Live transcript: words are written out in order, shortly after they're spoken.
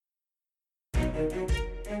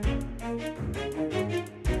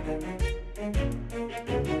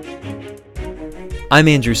I'm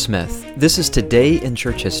Andrew Smith. This is Today in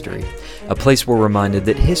Church History, a place where we're reminded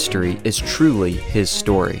that history is truly His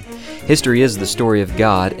story. History is the story of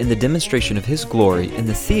God and the demonstration of His glory in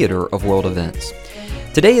the theater of world events.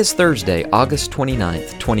 Today is Thursday, August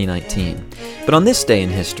 29th, 2019. But on this day in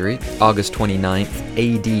history, August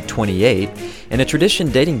 29th, AD 28, in a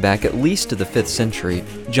tradition dating back at least to the 5th century,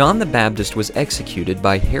 John the Baptist was executed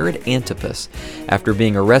by Herod Antipas after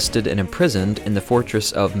being arrested and imprisoned in the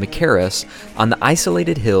fortress of Machaerus on the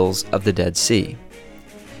isolated hills of the Dead Sea.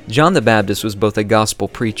 John the Baptist was both a gospel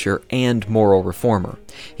preacher and moral reformer.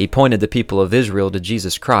 He pointed the people of Israel to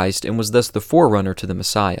Jesus Christ and was thus the forerunner to the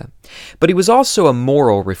Messiah. But he was also a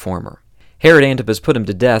moral reformer. Herod Antipas put him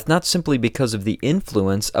to death not simply because of the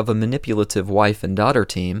influence of a manipulative wife and daughter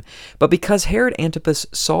team, but because Herod Antipas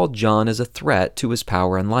saw John as a threat to his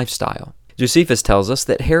power and lifestyle. Josephus tells us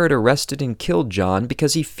that Herod arrested and killed John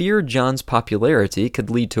because he feared John's popularity could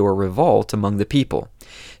lead to a revolt among the people.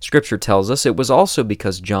 Scripture tells us it was also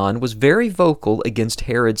because John was very vocal against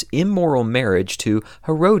Herod's immoral marriage to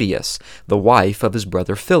Herodias, the wife of his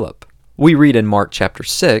brother Philip. We read in Mark chapter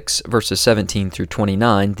 6, verses 17 through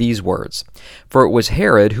 29, these words, "For it was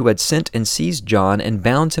Herod who had sent and seized John and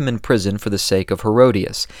bound him in prison for the sake of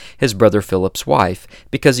Herodias, his brother Philip's wife,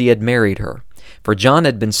 because he had married her. For John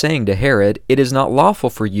had been saying to Herod, 'It is not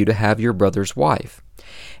lawful for you to have your brother's wife.'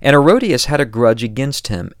 And Herodias had a grudge against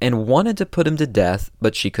him and wanted to put him to death,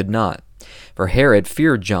 but she could not. For Herod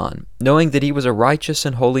feared John, knowing that he was a righteous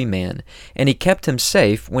and holy man, and he kept him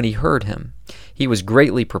safe when he heard him. He was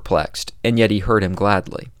greatly perplexed, and yet he heard him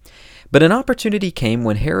gladly. But an opportunity came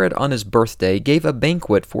when Herod on his birthday gave a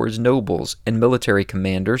banquet for his nobles and military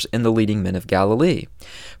commanders and the leading men of Galilee.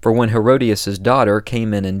 For when Herodias' daughter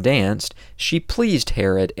came in and danced, she pleased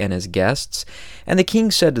Herod and his guests, and the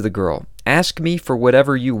king said to the girl, 'Ask me for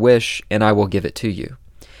whatever you wish, and I will give it to you.'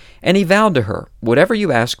 And he vowed to her, 'Whatever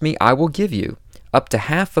you ask me, I will give you, up to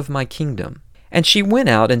half of my kingdom.' And she went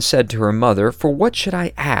out and said to her mother, 'For what should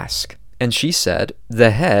I ask?' And she said,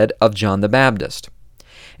 'The head of John the Baptist.'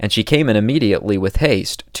 And she came in immediately with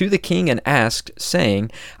haste to the king and asked,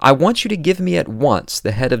 saying, 'I want you to give me at once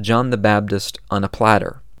the head of John the Baptist on a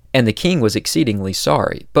platter.' And the king was exceedingly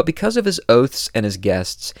sorry, but because of his oaths and his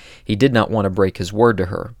guests, he did not want to break his word to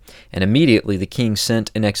her. And immediately the king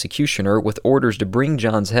sent an executioner with orders to bring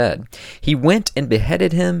John's head. He went and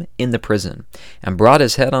beheaded him in the prison, and brought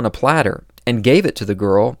his head on a platter, and gave it to the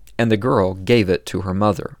girl, and the girl gave it to her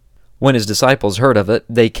mother. When his disciples heard of it,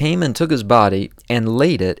 they came and took his body and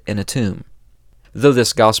laid it in a tomb." Though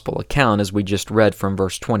this gospel account, as we just read from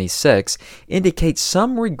verse 26, indicates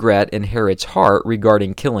some regret in Herod's heart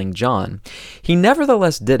regarding killing John, he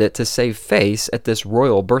nevertheless did it to save face at this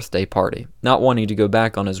royal birthday party, not wanting to go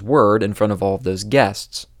back on his word in front of all of those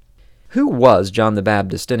guests. Who was John the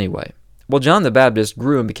Baptist anyway? Well, John the Baptist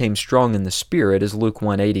grew and became strong in the Spirit, as Luke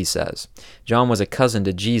 1:80 says. John was a cousin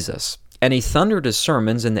to Jesus, and he thundered his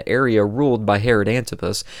sermons in the area ruled by Herod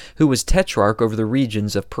Antipas, who was tetrarch over the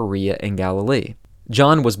regions of Perea and Galilee.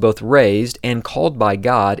 John was both raised and called by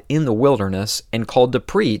God in the wilderness and called to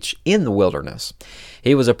preach in the wilderness.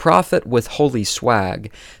 He was a prophet with holy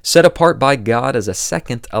swag, set apart by God as a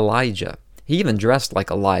second Elijah. He even dressed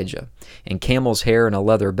like Elijah, in camel's hair and a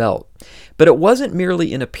leather belt. But it wasn't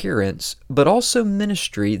merely in appearance, but also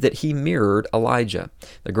ministry that he mirrored Elijah,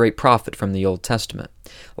 the great prophet from the Old Testament.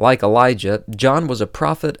 Like Elijah, John was a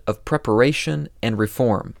prophet of preparation and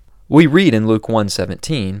reform. We read in Luke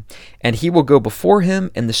 1:17, "And he will go before him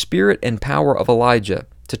in the spirit and power of Elijah,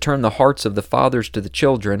 to turn the hearts of the fathers to the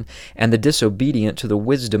children, and the disobedient to the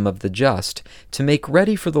wisdom of the just, to make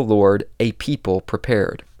ready for the Lord a people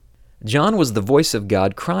prepared." John was the voice of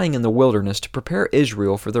God crying in the wilderness to prepare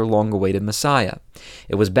Israel for their long-awaited Messiah.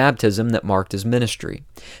 It was baptism that marked his ministry.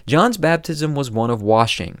 John's baptism was one of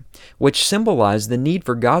washing, which symbolized the need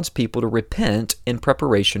for God's people to repent in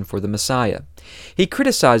preparation for the Messiah. He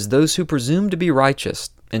criticized those who presumed to be righteous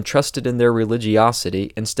and trusted in their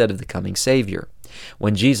religiosity instead of the coming Savior.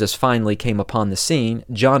 When Jesus finally came upon the scene,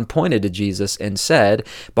 John pointed to Jesus and said,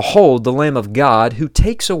 "Behold the Lamb of God who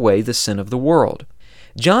takes away the sin of the world."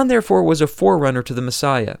 John, therefore, was a forerunner to the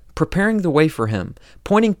Messiah, preparing the way for him,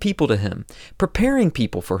 pointing people to him, preparing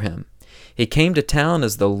people for him. He came to town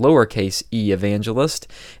as the lowercase e evangelist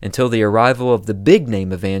until the arrival of the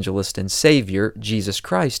big-name evangelist and Savior, Jesus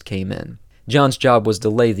Christ, came in. John's job was to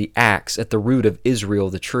lay the axe at the root of Israel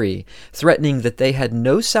the tree, threatening that they had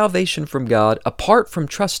no salvation from God apart from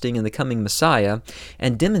trusting in the coming Messiah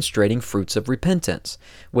and demonstrating fruits of repentance,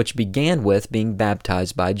 which began with being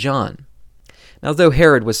baptized by John. Now, though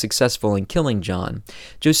Herod was successful in killing John,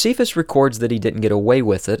 Josephus records that he didn't get away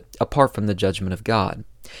with it apart from the judgment of God.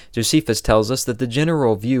 Josephus tells us that the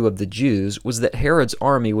general view of the Jews was that Herod's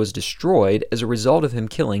army was destroyed as a result of him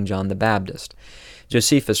killing John the Baptist.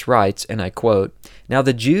 Josephus writes, and I quote, "Now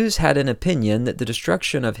the Jews had an opinion that the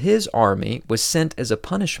destruction of his army was sent as a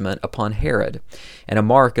punishment upon Herod, and a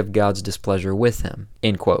mark of God's displeasure with him."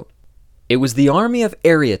 End quote. It was the army of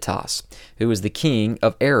Aretas, who was the king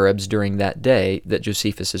of Arabs during that day, that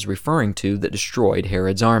Josephus is referring to, that destroyed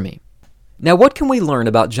Herod's army. Now, what can we learn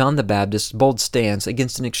about John the Baptist's bold stance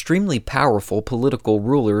against an extremely powerful political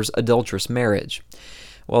ruler's adulterous marriage?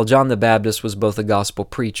 Well, John the Baptist was both a gospel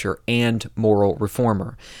preacher and moral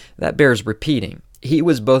reformer. That bears repeating. He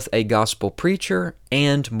was both a gospel preacher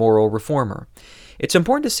and moral reformer. It's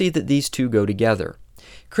important to see that these two go together.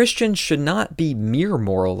 Christians should not be mere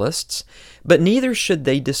moralists, but neither should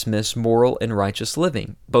they dismiss moral and righteous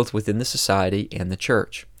living, both within the society and the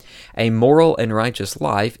church. A moral and righteous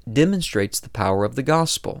life demonstrates the power of the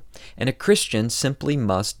gospel, and a Christian simply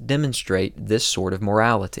must demonstrate this sort of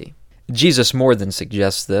morality. Jesus more than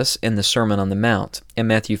suggests this in the Sermon on the Mount in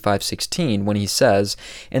Matthew 5:16 when he says,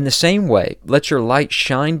 "In the same way, let your light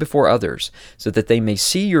shine before others, so that they may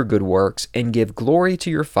see your good works and give glory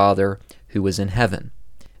to your Father who is in heaven."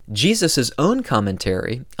 Jesus' own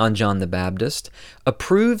commentary on John the Baptist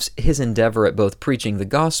approves his endeavor at both preaching the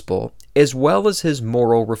gospel as well as his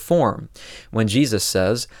moral reform, when Jesus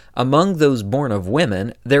says, "Among those born of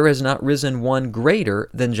women, there has not risen one greater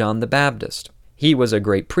than John the Baptist. He was a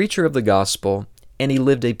great preacher of the gospel, and he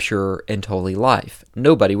lived a pure and holy life."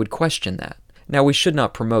 Nobody would question that. Now, we should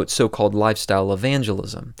not promote so-called lifestyle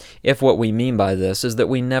evangelism, if what we mean by this is that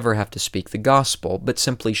we never have to speak the gospel, but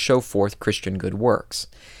simply show forth Christian good works.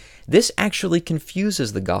 This actually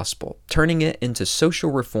confuses the gospel, turning it into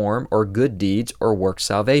social reform or good deeds or work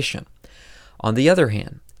salvation. On the other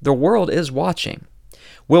hand, the world is watching.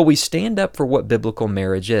 Will we stand up for what biblical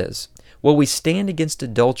marriage is? Will we stand against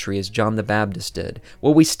adultery as John the Baptist did?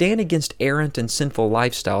 Will we stand against errant and sinful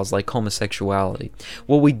lifestyles like homosexuality?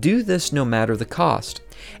 Will we do this no matter the cost?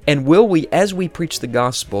 And will we, as we preach the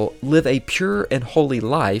gospel, live a pure and holy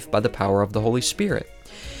life by the power of the Holy Spirit?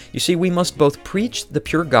 You see, we must both preach the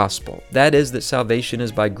pure gospel, that is, that salvation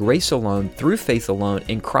is by grace alone, through faith alone,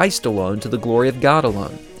 in Christ alone, to the glory of God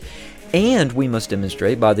alone. And we must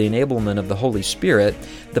demonstrate, by the enablement of the Holy Spirit,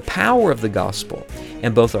 the power of the gospel,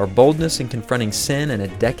 and both our boldness in confronting sin in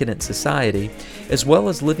a decadent society, as well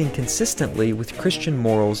as living consistently with Christian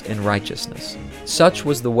morals and righteousness. Such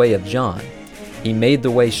was the way of John. He made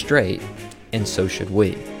the way straight, and so should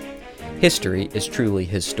we. History is truly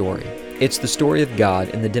his story. It's the story of God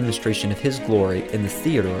and the demonstration of his glory in the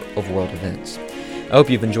theater of world events. I hope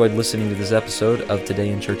you've enjoyed listening to this episode of Today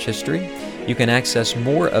in Church History. You can access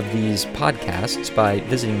more of these podcasts by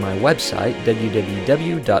visiting my website,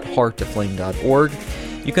 www.heartoflame.org.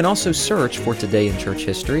 You can also search for Today in Church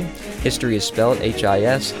History. History is spelled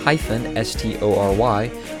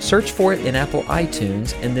HIS-STORY. Search for it in Apple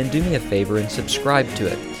iTunes, and then do me a favor and subscribe to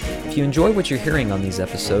it. If you enjoy what you're hearing on these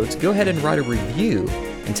episodes, go ahead and write a review.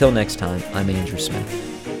 Until next time, I'm Andrew Smith.